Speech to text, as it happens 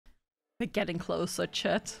We're getting closer,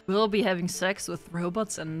 chat. We'll be having sex with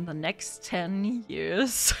robots in the next 10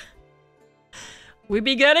 years. We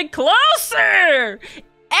be getting closer!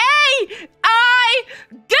 AI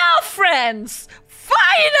girlfriends!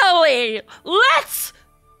 Finally! Let's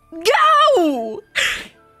go!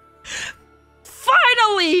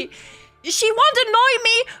 Finally! She won't annoy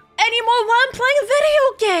me anymore while I'm playing video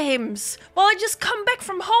games! While I just come back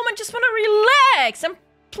from home and just want to relax and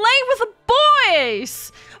play with the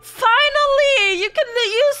boys! Finally! You can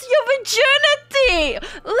use your virginity!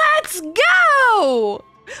 Let's go!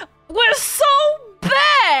 We're so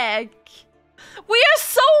back! We are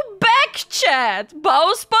so back, chat!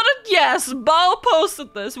 Bao spotted? Yes, Bao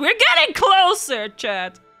posted this. We're getting closer,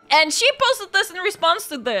 chat. And she posted this in response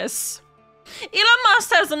to this. Elon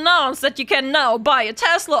Musk has announced that you can now buy a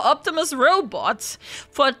Tesla Optimus robot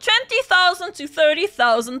for 20,000 to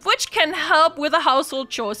 30,000, which can help with the household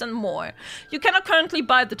chores and more. You cannot currently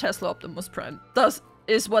buy the Tesla Optimus Prime.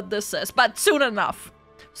 Is what this says, but soon enough.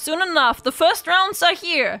 Soon enough. The first rounds are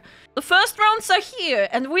here. The first rounds are here,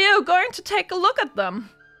 and we are going to take a look at them.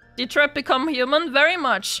 Detroit Become Human? Very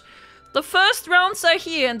much. The first rounds are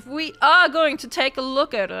here, and we are going to take a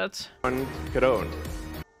look at it. One could own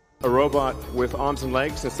a robot with arms and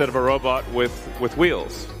legs instead of a robot with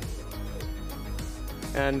wheels.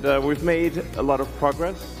 And we've made a lot of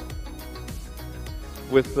progress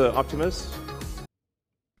with the Optimus.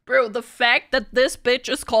 Bro, the fact that this bitch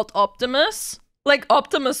is called Optimus, like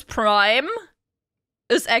Optimus Prime,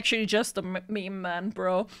 is actually just a meme, man,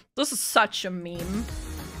 bro. This is such a meme.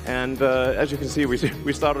 And as you can see,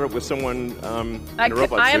 we started up with someone in a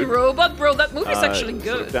robot suit. I Am Robot, bro. That movie's actually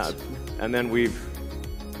good. Sort of and then we've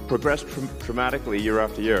progressed dramatically year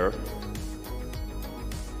after year.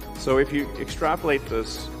 So if you extrapolate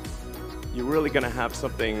this, you're really going to have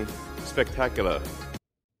something spectacular.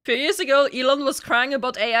 A few years ago, Elon was crying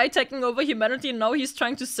about AI taking over humanity, and now he's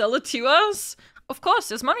trying to sell it to us. Of course,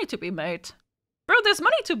 there's money to be made. Bro, there's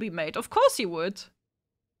money to be made. Of course he would.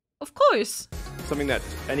 Of course. Something that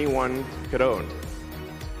anyone could own.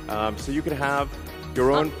 So you could have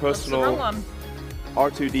your own personal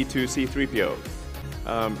R2-D2 C-3PO.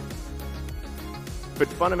 But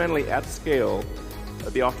fundamentally, at scale,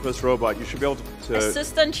 the Optimus robot, you should be able to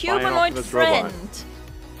assistant buy an humanoid Optimus friend robot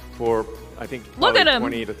for, I think, look at him.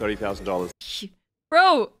 $20,000 to $30,000.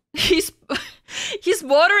 Bro, he's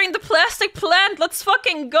watering the plastic plant. Let's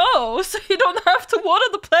fucking go, so you don't have to water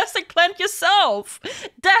the plastic plant yourself.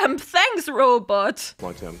 Damn, thanks, robot.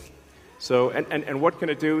 Long term. So, and what can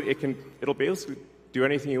it do? It'll be able to do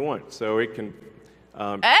anything you want. So it can.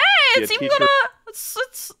 Hey, it's even gonna.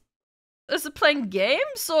 Is it playing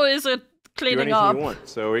games or is it cleaning up? Do anything you want.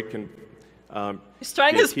 So it can. He's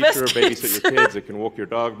trying be his a teacher, best. babysit your kids. It can walk your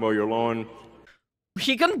dog, mow your lawn.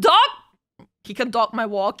 He can dog my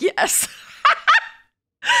walk. Yes.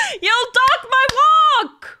 You'll dog my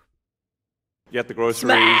walk. Get the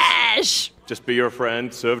groceries. Smash. Just be your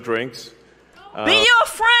friend. Serve drinks. Be your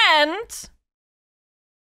friend.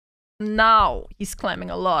 Now he's climbing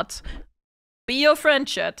a lot. Be your friend,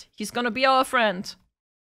 chat. He's gonna be our friend.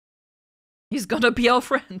 He's gonna be our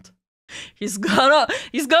friend. He's gonna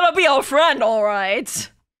be our friend,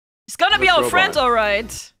 alright. He's gonna be our friend,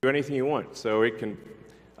 alright. Do anything you want. So it can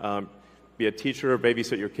be a teacher,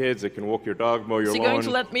 babysit your kids. It can walk your dog, mow your lawn. Is he going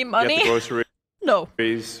to let me money? Get the groceries. No.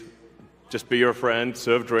 Just be your friend.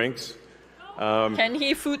 Serve drinks. Can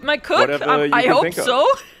he food my cook? I hope so.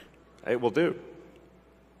 It will do.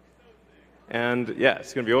 And yeah,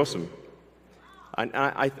 it's gonna be awesome.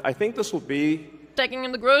 I think this will be taking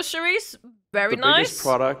in the groceries. Very the nice. Biggest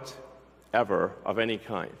product ever of any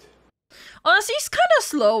kind. Honestly, he's kind of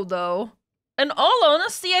slow though. In all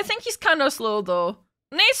honesty, I think he's kind of slow though.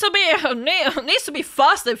 Needs to be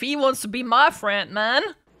fast if he wants to be my friend, man.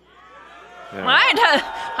 Yeah.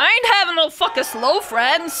 I ain't having no fucking slow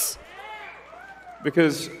friends.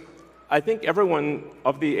 Because I think everyone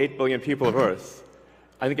of the 8 billion people of Earth,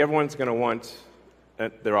 I think everyone's going to want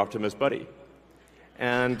their Optimus buddy.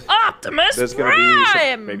 And Optimus there's going to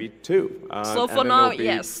Prime! be maybe two. So for now,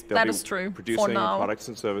 yes, that is true. Producing for now. products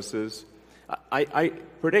and services. I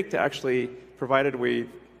predict, actually, provided we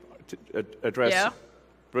address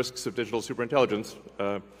risks of digital superintelligence,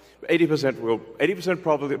 80%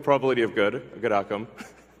 probability of a good outcome.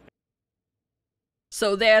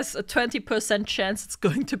 So there's a 20% chance it's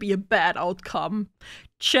going to be a bad outcome.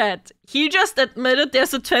 Chat, he just admitted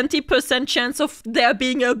there's a 20% chance of there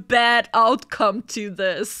being a bad outcome to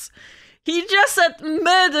this. He just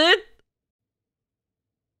admitted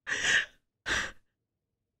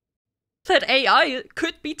that AI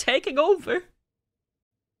could be taking over.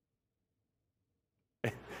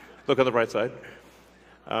 Look on the bright side.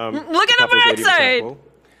 Look at the bright side!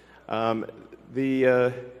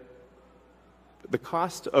 The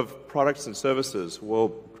cost of products and services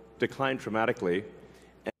will decline dramatically.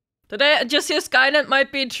 Did I just hear Skynet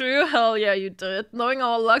might be true? Hell yeah, you did. Knowing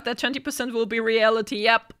our luck, that 20% will be reality,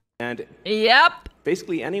 yep. And yep.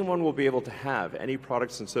 Basically anyone will be able to have any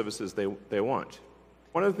products and services they want.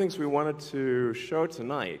 One of the things we wanted to show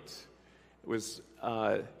tonight was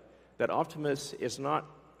that Optimus is not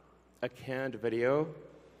a canned video.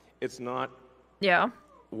 It's not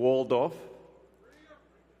walled off.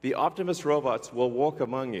 The Optimus robots will walk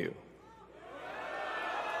among you.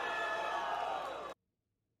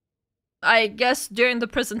 I guess during the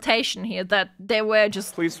presentation here that they were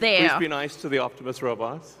just there. Please be nice to the Optimus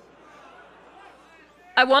robots.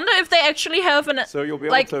 I wonder if they actually have so you'll be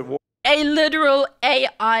able to walk a literal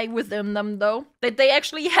AI within them, though. That they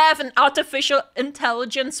actually have an artificial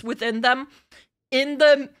intelligence within them, in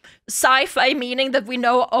the sci-fi meaning that we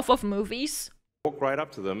know of movies. Walk right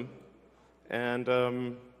up to them, and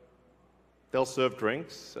they'll serve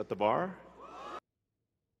drinks at the bar.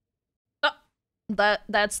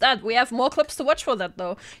 That's that. We have more clips to watch for that,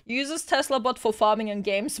 though. Uses Tesla bot for farming and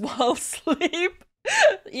games while asleep.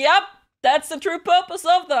 Yep, that's the true purpose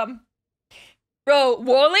of them. Bro,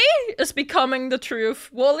 Wall-E is becoming the truth.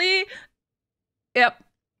 Wall-E, yep.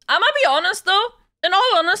 I'm gonna be honest, though. In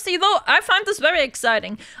all honesty, though, I find this very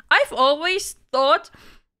exciting. I've always thought,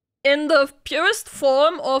 in the purest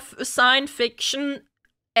form of science fiction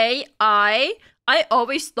AI, I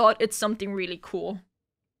always thought it's something really cool.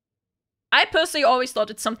 I personally always thought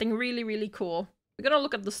it's something really, really cool. We're gonna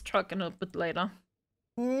look at this truck in a bit later.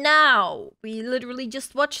 Now, we literally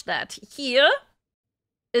just watched that. Here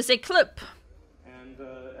is a clip. And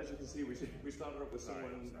as you can see, we started up with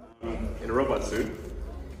someone in a robot suit.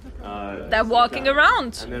 They're walking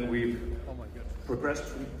around. And then we've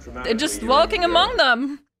progressed dramatically. They're just walking among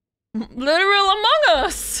them. Literal Among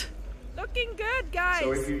Us. Looking good, guys.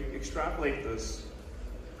 So if you extrapolate this,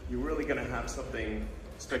 you're really gonna have something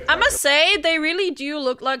spectacular. I must say, they really do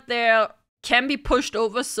look like they can be pushed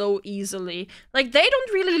over so easily. Like, they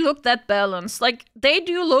don't really look that balanced. Like, they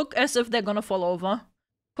do look as if they're gonna fall over.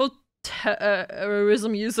 Could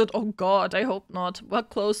terrorism use it? Oh god, I hope not. We're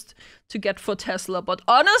close to get for Tesla, but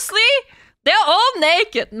honestly, they're all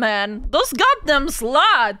naked, man. Those goddamn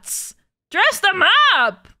sluts. Dress them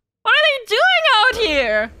up. What are they doing out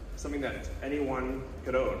here? Something that anyone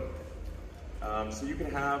could own. So you can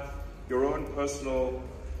have your own personal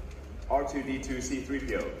R2-D2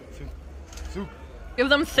 C-3PO. Give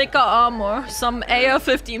them thicker armor, some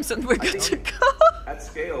AR-15s, and we're good to go. At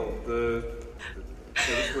scale,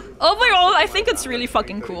 overall, I think it's really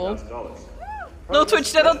fucking cool. No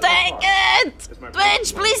Twitch channel, take it!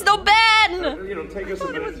 Twitch, please don't ban! You know, take us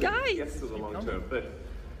a minute to get to the long term,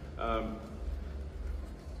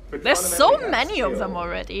 but there's so many of them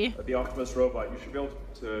already. The Optimus robot, you should be able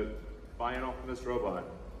to buy an Optimus robot.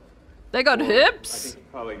 They got hips. I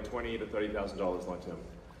think probably $20,000 to $30,000 long term.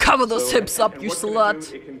 Cover those hips up, you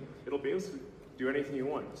slut. It'll be able to do anything you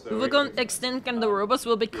want. So we're going extinct and the robots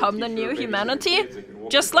will become the new humanity,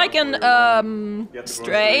 just like in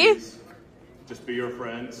Stray. Just be your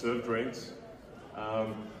friend, serve drinks,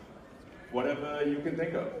 whatever you can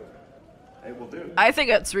think of. It will do. I think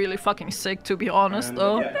it's really fucking sick, to be honest,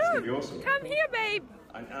 though. Yeah, it's gonna be awesome. Come here, babe.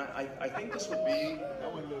 I think this would be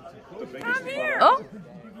the biggest. Come here.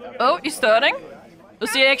 Oh, he's turning.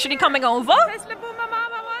 Is he actually coming over? Tesla Boomer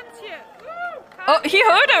Mama wants you. Oh, he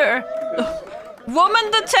heard her. Woman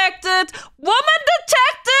detected. Woman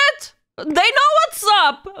detected. They know what's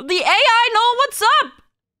up. The AI know what's up.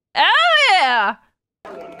 Hell yeah.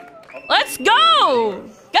 Let's go.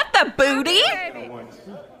 Get the booty.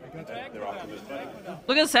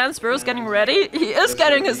 Look at his hands, bro's getting ready. He is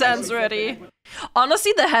getting his hands ready.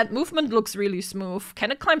 Honestly, the hand movement looks really smooth.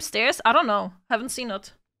 Can it climb stairs? I don't know. Haven't seen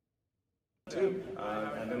it. And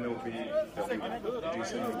then they'll be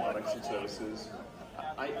producing new products and services.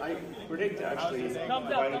 I predict actually,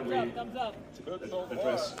 provided we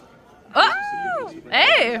address. Oh!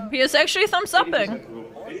 Hey! He is actually thumbs upping.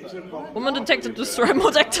 Woman detected destroy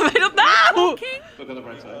mode activated. No! Look on the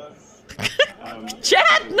bright side.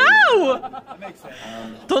 Chad, no!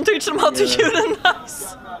 Don't teach them how to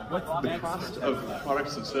unionize. The cost of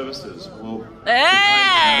products and services will.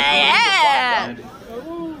 Yeah!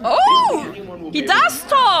 Oh! He does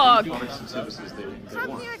talk! Products and services they Come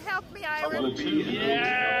want. here and help me, Will Iron. be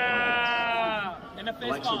the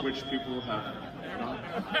likes of which people have.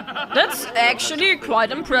 That's actually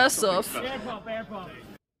quite impressive.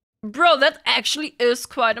 Bro, that actually is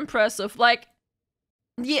quite impressive. Like,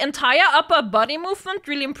 The entire upper body movement,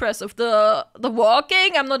 really impressive. The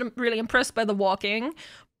walking, I'm not really impressed by the walking,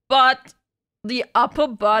 but the upper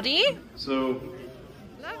body. So,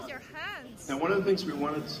 Loves your hands. and one of the things we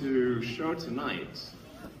wanted to show tonight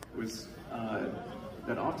was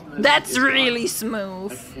that Optimus. That's is really not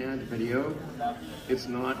smooth. a canned video. It's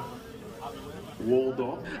not walled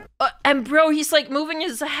off. And bro, he's like moving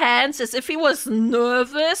his hands as if he was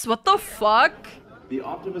nervous. What the fuck? The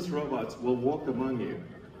Optimus robots will walk among you.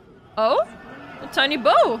 Oh? A tiny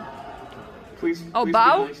bow. Please, Oh, please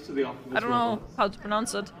bow? be nice to the Optimus I don't know robots. how to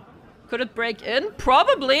pronounce it. Could it break in?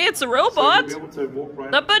 Probably, it's a So robot. you'll be able to walk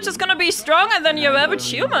right That up to bitch is them. gonna be stronger than your average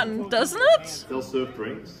human, doesn't it? They'll serve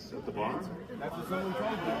drinks at the bar.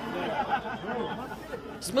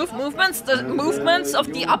 Smooth movements. The movements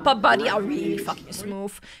of the upper body are really fucking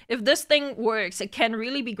smooth. If this thing works, it can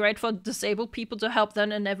really be great for disabled people to help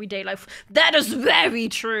them in everyday life. That is very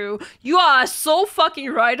true. You are so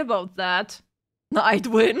fucking right about that.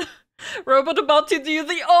 Nightwin. Robot about to do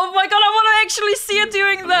the— oh my god, I want to actually see it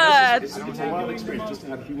doing that! It's a wild experience just to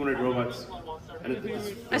have humanoid robots. And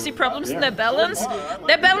I see problems in their balance.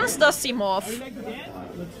 Their balance does seem off.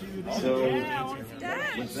 So,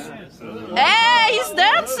 Hey, he's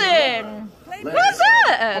dancing! Who's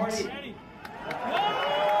that?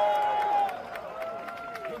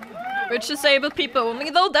 Rich disabled people only,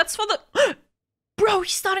 though. That's for the— bro,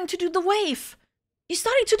 he's starting to do the wave. He's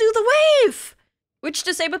starting to do the wave. Rich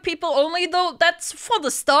disabled people only, though. That's for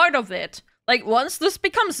the start of it. Like, once this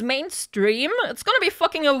becomes mainstream, it's gonna be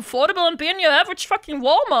fucking affordable and be in your average fucking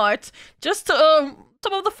Walmart. Just top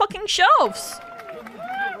of the fucking shelves.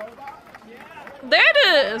 There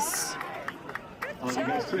it is. oh, you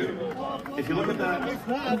guys too. If you look at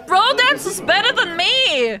that, Bro dance is better than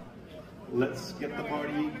me. let's get the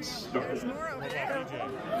party started.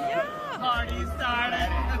 Party started.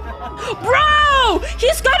 Bro,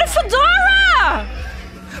 he's got a fedora.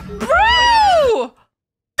 Bro,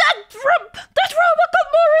 that robot got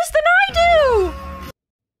more wrist than I do.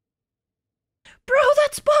 Bro,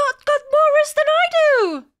 that spot got more wrist than I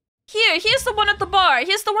do. Here's the one at the bar.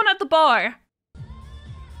 Here's the one at the bar.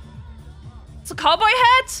 It's a cowboy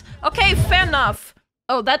hat? Okay, fair enough.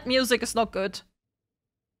 Oh, that music is not good.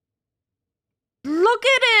 Look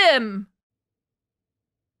at him!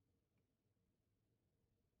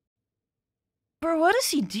 Bro, what is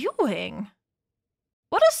he doing?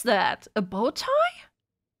 What is that? A bow tie?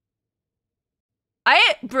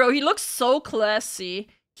 Bro, he looks so classy.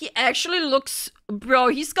 He actually looks— bro,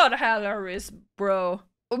 he's got hella wrist, bro.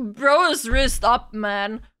 Bro is wrist up,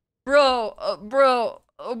 man. Bro,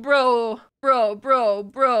 bro.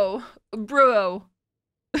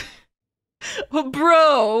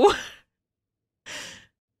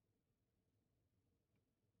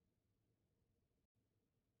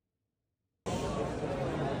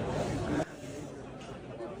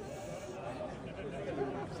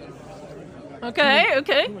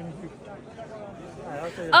 Okay.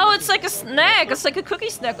 Oh, it's like a snack. It's like a cookie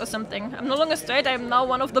snack or something. I'm no longer straight. I'm now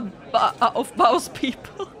one of the Bow's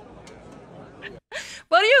people.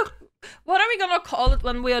 What are we gonna call it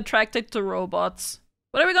when we're attracted to robots?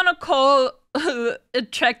 What are we gonna call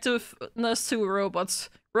attractiveness to robots?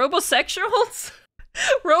 Robosexuals?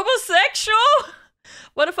 Robosexual?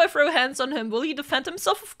 What if I throw hands on him? Will he defend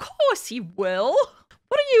himself? Of course he will.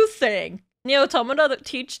 What do you think? Neo Automata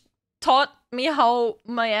that taught me how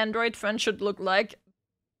my android friend should look like.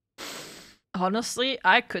 Honestly,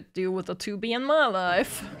 I could do with a 2B in my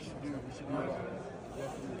life.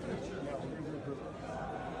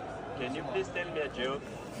 Can you please tell me a joke?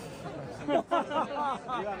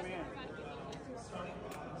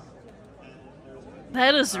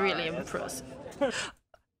 That is really impressive.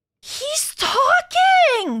 He's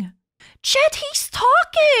talking! Chat, he's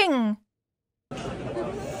talking!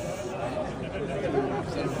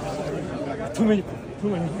 Too many people.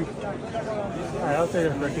 Alright, I'll take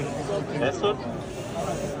it for a This one?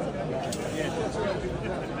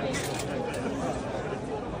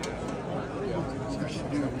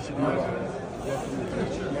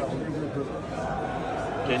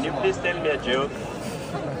 Can you please tell me a joke?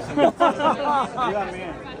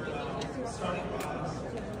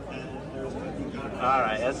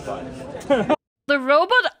 Alright, that's fine. The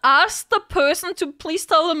robot asked the person to please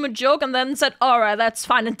tell him a joke and then said, alright, that's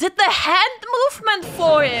fine, and did the hand movement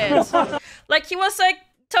for it! Like, he was like,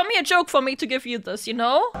 tell me a joke for me to give you this, you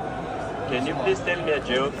know? Can you please tell me a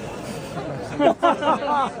joke?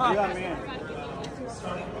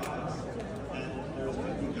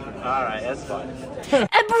 Alright, that's fine.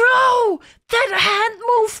 And bro! That hand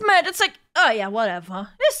movement! It's like, oh yeah, whatever.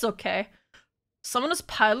 It's okay. Someone is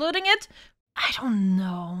piloting it? I don't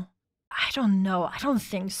know. I don't know. I don't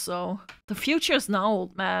think so. The future is now,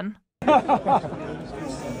 old man.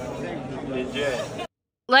 Legit.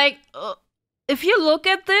 Like, if you look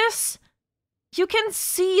at this, you can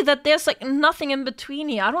see that there's like nothing in between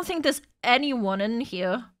here. I don't think there's anyone in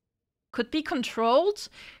here. Could be controlled.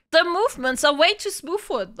 The movements are way too smooth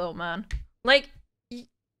for it though, man. Like,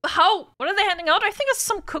 how? What are they handing out? I think it's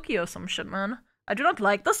some cookie or some shit, man. I do not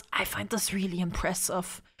like this. I find this really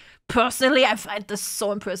impressive. Personally, I find this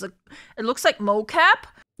so impressive. It looks like mocap.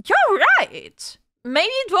 You're right. Maybe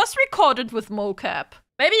it was recorded with mocap.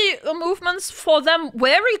 Maybe the movements for them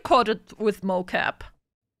were recorded with mocap.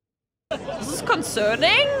 This is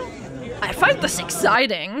concerning. I find this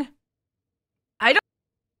exciting. I don't...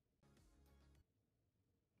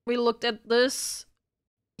 We looked at this.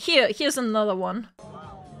 Here's another one.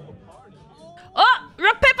 Oh!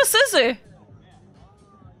 Rock, paper, scissors!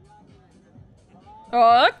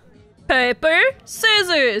 Rock, paper,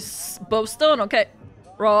 scissors! Both stone, okay.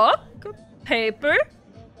 Rock, paper...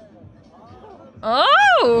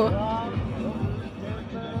 Oh!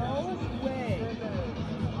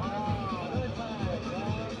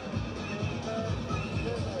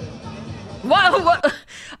 What?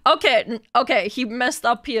 Okay, he messed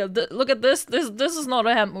up here. Look at this. This is not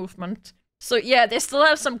a hand movement. So yeah, they still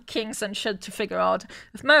have some kinks and shit to figure out.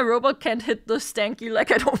 If my robot can't hit the stanky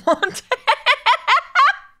like I don't want.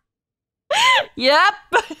 Yep.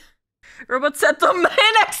 Robot said the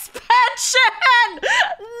main expansion!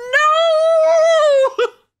 No!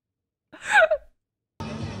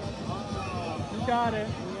 You got it.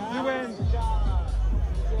 You win.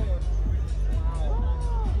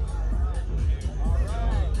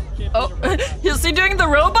 Oh, is he doing the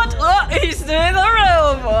robot? Oh, he's doing the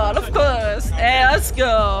robot, of course. Hey, let's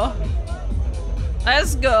go.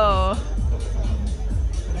 Let's go.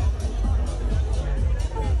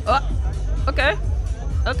 Oh, okay.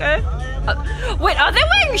 Okay. Wait, are they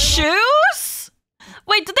wearing shoes?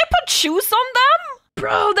 Wait, did they put shoes on them?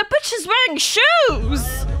 Bro, the bitch is wearing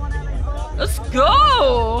shoes! Let's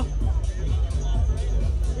go!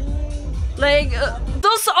 Like,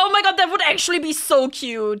 those- oh my god, that would actually be so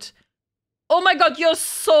cute. Oh my god, you're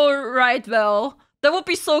so right, Val. That would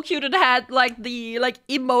be so cute if it had, like, the, like,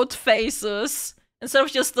 emote faces. Instead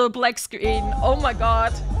of just the black screen. Oh my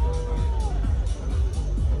god.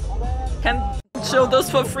 Can show this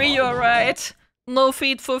for free, you're right. No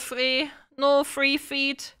feed for free. No free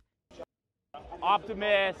feed.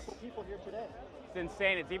 Optimus. It's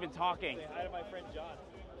insane. It's even talking. Hi to my friend John.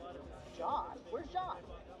 John? Where's John?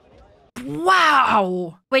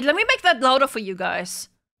 Wow! Wait, let me make that louder for you guys.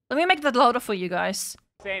 Let me make that louder for you guys.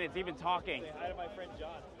 Insane. It's even talking. Hi to my friend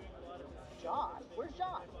John. John? Where's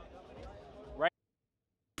John?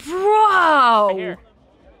 Bro! Right here.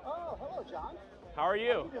 Oh, hello, John. How are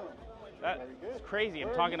you? How you doing? That's crazy.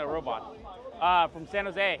 I'm talking to a robot. From San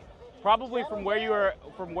Jose. Probably from where you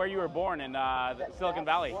were born in Silicon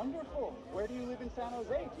Valley. Wonderful. Where do you live in San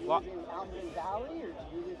Jose? Do you live in Almond Valley or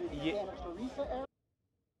do you live in Santa Teresa area?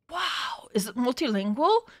 Wow, is it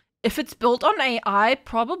multilingual? If it's built on AI,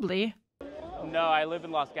 probably. No, I live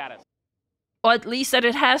in Los Gatos. Or at least that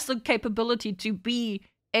it has the capability to be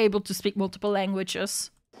able to speak multiple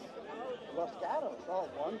languages. Los Gatos. Oh,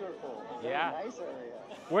 wonderful. Yeah. Very nice area.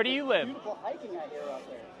 Where do you live? Beautiful hiking I hear out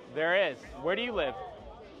there. There is. Where do you live?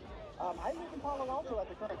 I live in Palo Alto at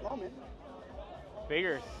the current moment.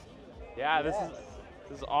 Figures. Yeah, Yes.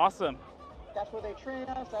 this is awesome. That's where they train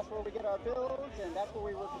us, that's where we get our builds, and that's where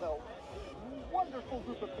we work with a wonderful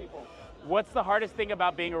group of people. What's the hardest thing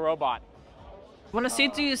about being a robot? Wanna see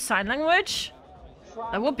it do sign language?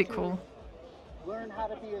 Trying That would be to cool. Learn how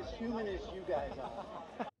to be as human as you guys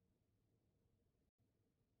are.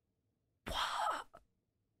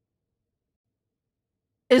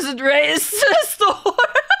 Is it racist or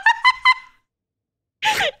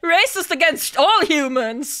racist against all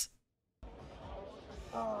humans?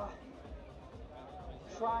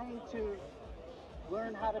 Trying to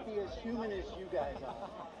learn how to be as human as you guys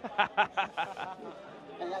are.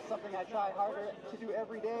 And that's something I try harder to do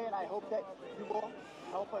every day, and I hope that you will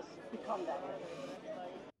help us become that way.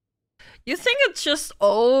 You think it's just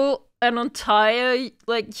all an entire,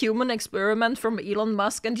 like, human experiment from Elon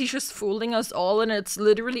Musk and he's just fooling us all and it's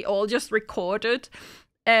literally all just recorded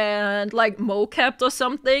and, like, mocapped or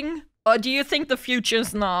something? Or do you think the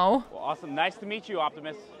future's now? Well, awesome. Nice to meet you,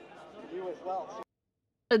 Optimus. You as well.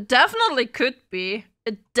 It definitely could be.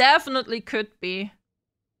 It definitely could be.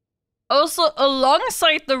 Also,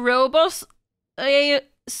 alongside the robots, a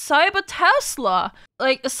Cyber Tesla,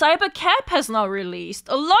 like a Cyber Cap has now released.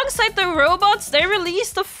 Alongside the robots, they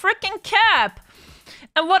released a freaking cap.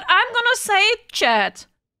 And what I'm gonna say, chat,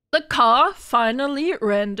 The car finally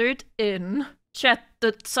rendered in. Chat,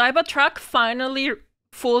 the Cybertruck finally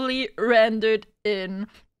fully rendered in.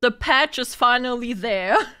 The patch is finally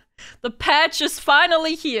there. The patch is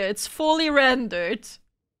finally here. It's fully rendered.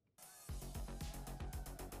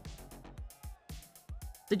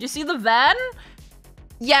 Did you see the van?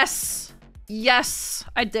 Yes. Yes,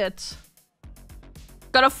 I did.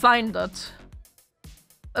 Gotta find it.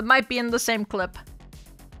 It might be in the same clip.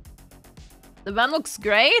 The van looks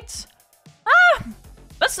great. Ah,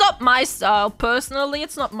 that's not my style. Personally,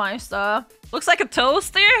 it's not my style. Looks like a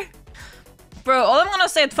toaster. Bro, all I'm gonna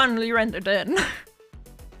say, it finally rendered in.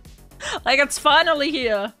 Like, it's finally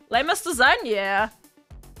here. Lamest design, yeah.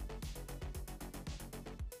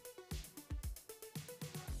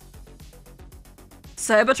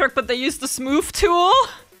 Cybertruck, but they used the smooth tool.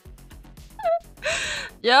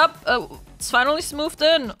 Yep, it's finally smoothed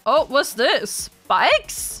in. Oh, what's this?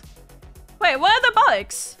 Bikes? Wait, where are the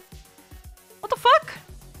bikes? What the fuck?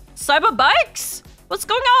 Cyber bikes? What's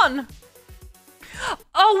going on?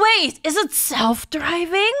 Oh wait, is it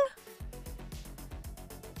self-driving?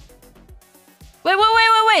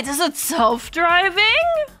 Wait, is it self-driving?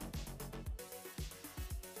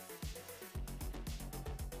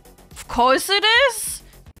 Of course it is.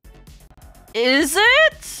 Is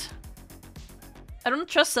it? I don't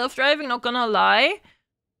trust self-driving, not gonna lie.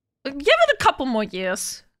 Give it a couple more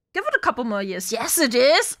years. Give it a couple more years. Yes, it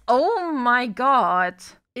is. Oh my god.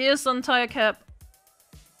 Here's the entire cap.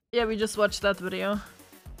 Yeah, we just watched that video.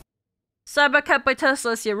 Cybercab by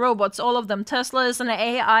Tesla is here. Robots, all of them. Tesla is an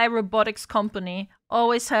AI robotics company.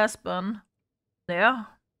 Always has been. There.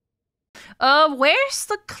 Where's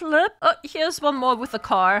the clip? Oh, here's one more with the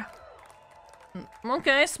car.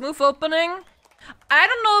 Okay, smooth opening. I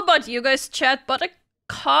don't know about you guys, chat, but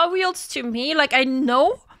car wheels to me, like, I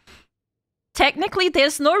know technically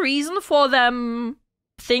there's no reason for them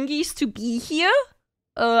thingies to be here.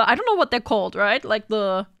 I don't know what they're called, right? Like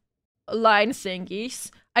the line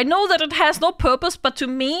thingies. I know that it has no purpose, but to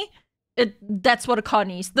me, that's what a car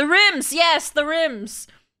needs. The rims! Yes, the rims!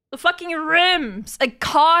 The fucking rims! A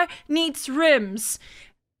car needs rims.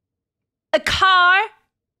 A car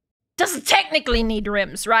doesn't technically need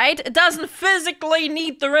rims, right? It doesn't physically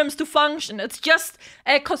need the rims to function. It's just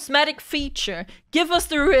a cosmetic feature. Give us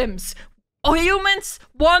the rims. Oh, humans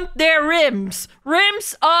want their rims.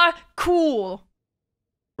 Rims are cool.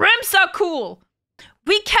 Rims are cool.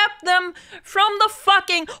 We kept them from the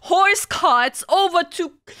fucking horse carts over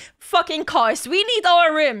to fucking cars. We need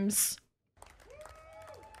our rims.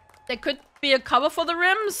 There could be a cover for the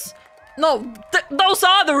rims. No, those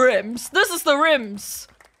are the rims. This is the rims.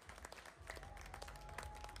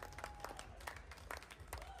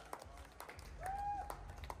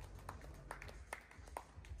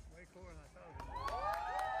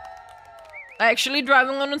 Actually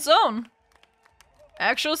driving on its own.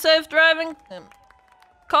 Actual safe driving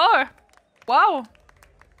car. Wow.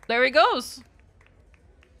 There he goes.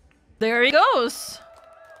 There he goes.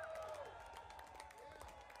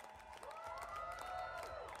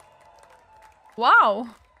 Wow.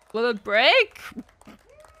 Will it break?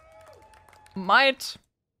 Might.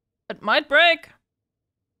 It might break.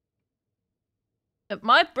 It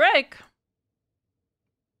might break.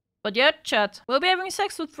 But yet, chat, we'll be having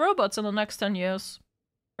sex with robots in the next 10 years.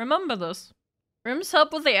 Remember this. Rims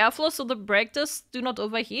help with the airflow so the brake discs do not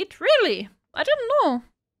overheat? Really? I didn't know.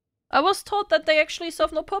 I was taught that they actually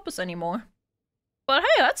serve no purpose anymore. But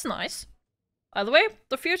hey, that's nice. By the way,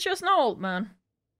 the future is now, old man.